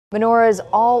Menorahs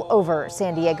all over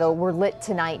San Diego were lit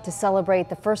tonight to celebrate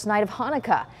the first night of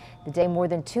Hanukkah, the day more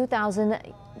than 2,000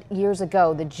 years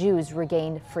ago the Jews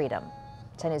regained freedom.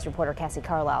 10 News reporter Cassie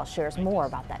Carlisle shares more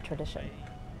about that tradition.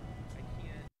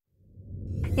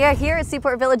 Yeah, here at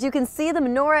Seaport Village, you can see the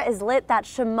menorah is lit, that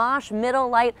shamash middle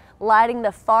light lighting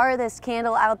the farthest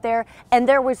candle out there, and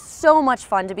there was so much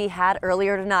fun to be had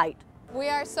earlier tonight. We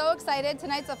are so excited.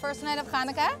 Tonight's the first night of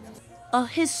Hanukkah. A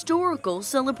historical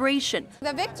celebration.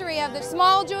 The victory of the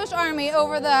small Jewish army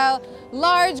over the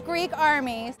large Greek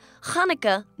armies.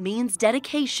 Hanukkah means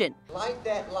dedication. Light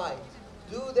that light,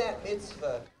 do that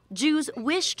mitzvah. Jews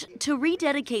wished to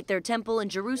rededicate their temple in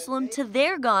Jerusalem to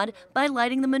their God by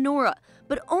lighting the menorah,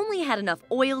 but only had enough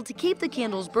oil to keep the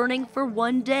candles burning for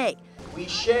one day. We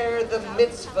share the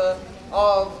mitzvah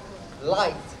of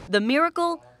light. The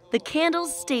miracle, the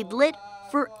candles stayed lit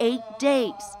for 8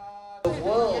 days. The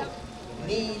world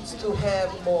needs to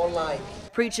have more light.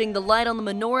 Preaching the light on the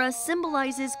menorah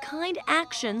symbolizes kind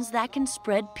actions that can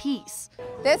spread peace.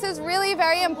 This is really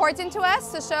very important to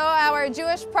us to show our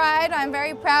Jewish pride. I'm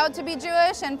very proud to be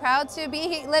Jewish and proud to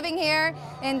be living here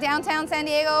in downtown San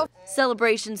Diego.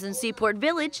 Celebrations in Seaport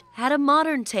Village had a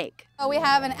modern take. We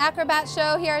have an acrobat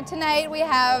show here tonight. We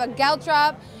have a gout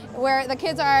drop where the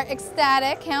kids are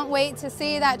ecstatic. Can't wait to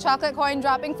see that chocolate coin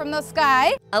dropping from the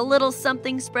sky. A little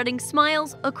something spreading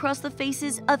smiles across the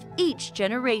faces of each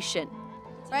generation.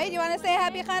 Right? You want to say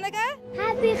Happy Hanukkah?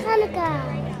 Happy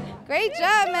Hanukkah! Great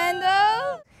job,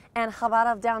 Mendo! And Chabad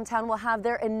of Downtown will have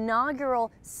their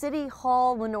inaugural City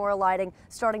Hall menorah lighting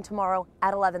starting tomorrow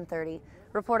at 11:30.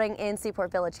 Reporting in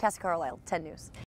Seaport Village, Cassie Carlisle, 10 News.